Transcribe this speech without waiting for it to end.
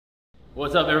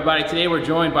What's up, everybody? Today we're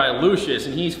joined by Lucius,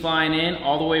 and he's flying in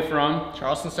all the way from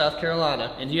Charleston, South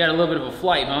Carolina. And you had a little bit of a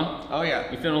flight, huh? Oh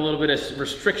yeah. You feeling a little bit of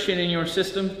restriction in your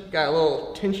system? Got a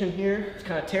little tension here. It's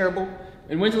kind of terrible.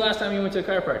 And when's the last time you went to a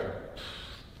chiropractor?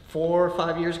 4 or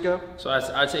 5 years ago. So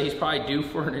I'd say he's probably due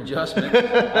for an adjustment. Go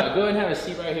ahead and have a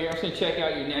seat right here. I'm just gonna check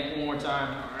out your neck one more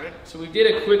time. All right. So we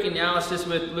did a quick analysis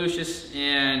with Lucius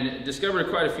and discovered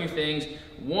quite a few things.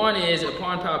 One is,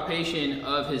 upon palpation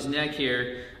of his neck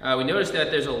here, we noticed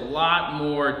that there's a lot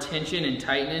more tension and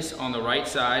tightness on the right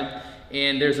side,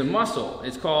 and there's a muscle.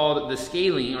 It's called the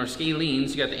scalene, or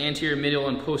scalenes. You got the anterior, middle,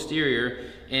 and posterior,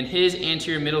 and his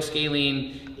anterior middle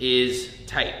scalene is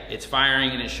tight. It's firing,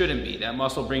 and it shouldn't be. That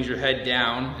muscle brings your head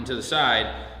down and to the side,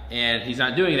 and he's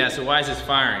not doing that, so why is this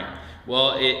firing?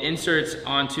 Well, it inserts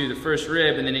onto the first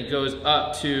rib, and then it goes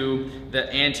up to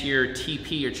the anterior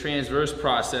TP, or transverse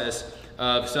process,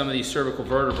 of some of these cervical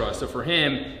vertebrae. So for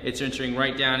him, it's entering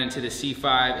right down into the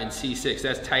C5 and C6.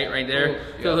 That's tight right there.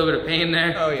 Oh, Feel a little bit of pain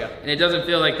there? Oh yeah. And it doesn't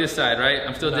feel like this side, right?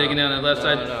 I'm still digging down the left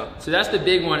side. No. So that's the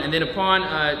big one. And then upon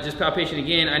just palpation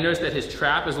again, I noticed that his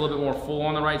trap is a little bit more full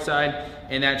on the right side,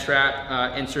 and that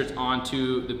trap inserts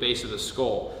onto the base of the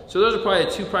skull. So those are probably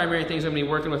the two primary things I'm gonna be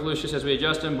working with Lucius as we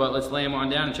adjust him, but let's lay him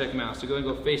on down and check him out. So go ahead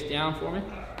and go face down for me.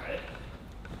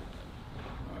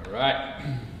 All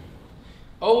right.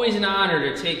 Always an honor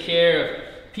to take care of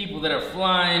people that are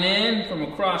flying in from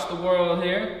across the world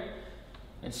here.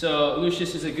 And so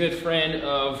Lucius is a good friend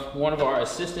of one of our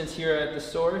assistants here at the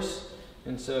Source.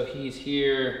 And so he's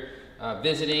here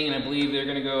visiting, and I believe they're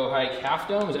gonna go hike Half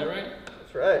Dome, is that right?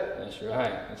 That's right. That's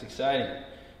right, that's exciting.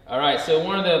 All right, so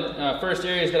one of the first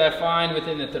areas that I find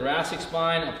within the thoracic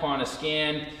spine upon a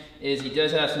scan is he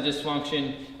does have some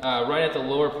dysfunction right at the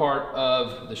lower part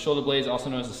of the shoulder blades, also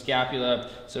known as the scapula.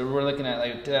 So we're looking at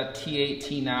like that T8,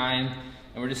 T9, and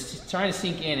we're just trying to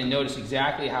sink in and notice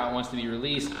exactly how it wants to be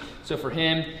released. So for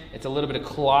him, it's a little bit of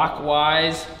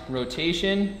clockwise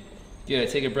rotation. Good,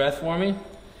 take a breath for me.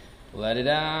 Let it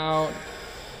out.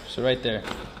 So right there.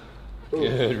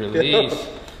 Good, release.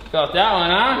 Felt that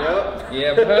one, huh?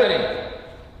 Yep. Yeah, buddy.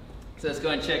 So let's go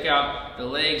ahead and check out the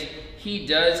legs. He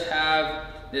does have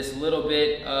this little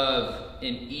bit of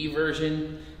an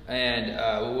eversion and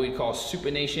what we call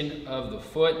supination of the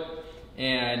foot.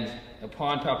 And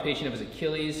upon palpation of his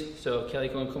Achilles, so Kelly,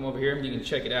 come over here, you can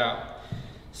check it out.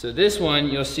 So this one,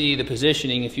 you'll see the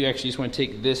positioning. If you actually just want to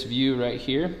take this view right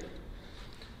here,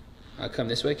 come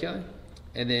this way, Kelly,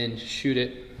 and then shoot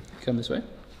it, come this way.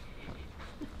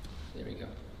 There we go.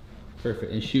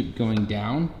 Perfect, and shoot going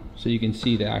down so you can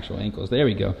see the actual ankles. There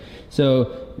we go.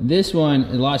 So this one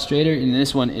is a lot straighter, and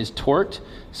this one is torqued,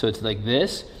 so it's like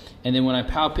this. And then when I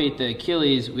palpate the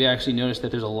Achilles, we actually notice that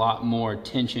there's a lot more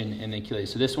tension in the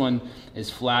Achilles. So this one is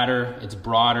flatter, it's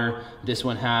broader. This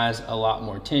one has a lot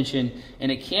more tension,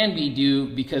 and it can be due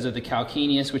because of the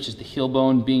calcaneus, which is the heel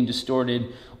bone, being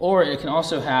distorted, or it can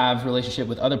also have relationship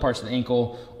with other parts of the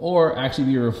ankle, or actually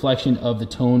be a reflection of the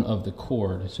tone of the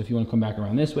cord. So if you want to come back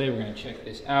around this way, we're going to check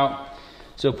this out.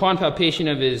 So upon palpation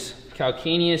of his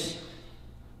calcaneus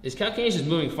is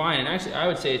moving fine, and actually I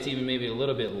would say it's even maybe a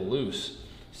little bit loose.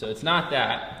 So it's not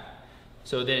that.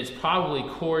 So then it's probably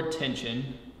cord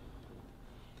tension.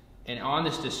 And on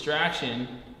this distraction,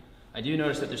 I do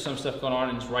notice that there's some stuff going on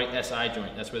in his right SI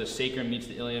joint. That's where the sacrum meets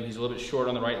the ilium. He's a little bit short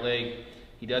on the right leg.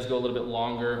 He does go a little bit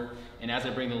longer. And as I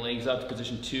bring the legs up to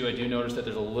position 2, I do notice that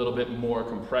there's a little bit more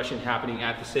compression happening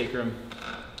at the sacrum.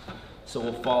 So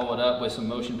we'll follow it up with some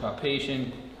motion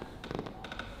palpation.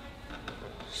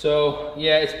 So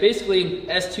yeah, it's basically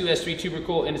S2, S3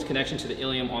 tubercle and its connection to the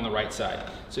ilium on the right side.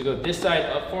 So go this side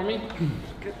up for me.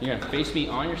 You're gonna face me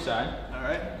on your side. All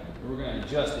right. We're gonna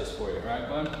adjust this for you, right,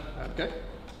 bud? Okay.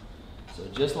 So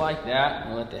just like that,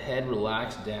 and let the head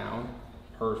relax down.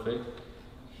 Perfect.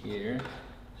 Here,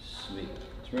 sweet.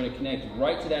 So we're gonna connect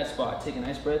right to that spot. Take a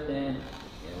nice breath in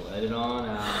and let it on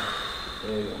out.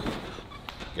 There you go.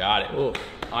 Got it. Ooh.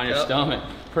 On your stomach.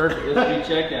 Perfect. Let's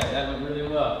recheck that. That went really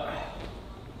well.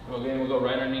 Okay, we'll go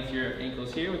right underneath your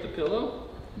ankles here with the pillow.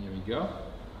 There we go.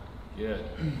 Good.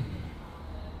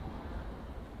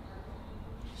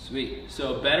 Sweet.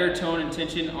 So better tone and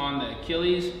tension on the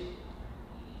Achilles.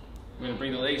 We're going to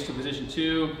bring the legs to position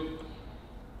 2.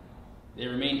 They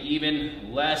remain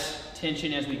even, less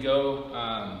tension as we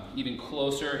go, even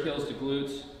closer, heels to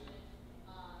glutes.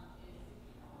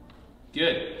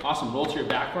 Good. Awesome. Roll to your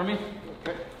back for me.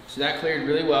 Okay. So that cleared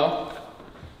really well.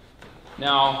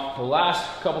 Now, the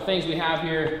last couple things we have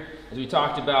here is we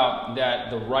talked about that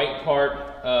the right part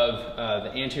of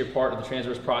the anterior part of the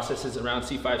transverse processes around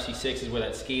C5, C6 is where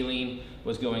that scalene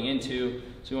was going into.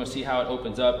 So we want to see how it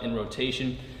opens up in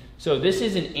rotation. So this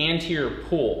is an anterior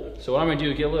pull. So what I'm gonna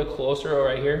do, get a little closer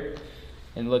right here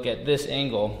and look at this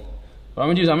angle. What I'm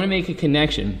gonna do is I'm gonna make a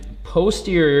connection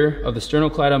posterior of the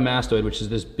sternocleidomastoid, which is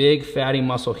this big fatty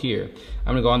muscle here.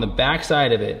 I'm gonna go on the back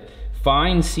side of it,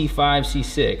 find C5,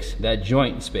 C6, that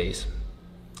joint space.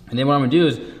 And then what I'm gonna do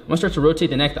is, I'm gonna start to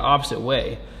rotate the neck the opposite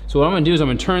way. So what I'm gonna do is I'm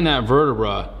gonna turn that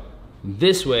vertebra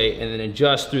this way and then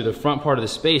adjust through the front part of the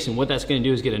space. And what that's gonna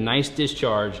do is get a nice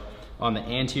discharge on the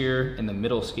anterior and the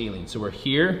middle scalene. So we're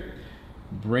here,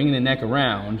 bring the neck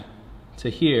around to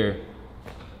here,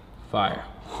 fire.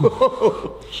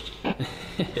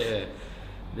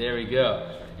 There we go.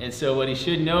 And so what he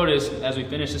should notice as we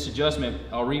finish this adjustment,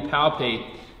 I'll repalpate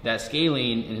that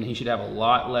scalene and he should have a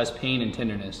lot less pain and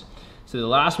tenderness. So the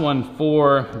last one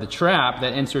for the trap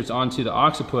that inserts onto the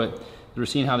occiput, we're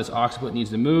seeing how this occiput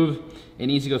needs to move. It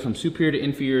needs to go from superior to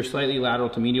inferior, slightly lateral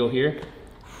to medial here.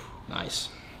 Nice.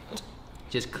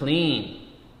 Just clean.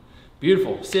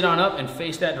 Beautiful. Sit on up and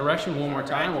face that direction one more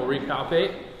time. We'll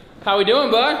repalpate. How we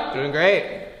doing, bud? Doing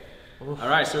great. All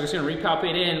right, so we're just gonna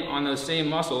repalpate in on those same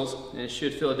muscles and it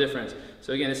should feel a difference.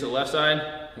 So again, this is the left side,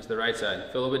 this is the right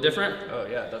side. Feel a little bit different? Oh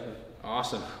yeah, definitely.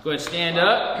 Awesome. Go ahead and stand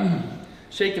up,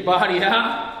 shake the body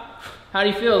out. How do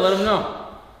you feel? Let them know.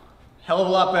 Hell of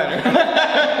a lot better.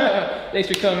 Thanks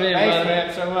for coming in, Thanks, brother.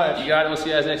 man, so much. You got it, we'll see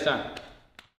you guys next time.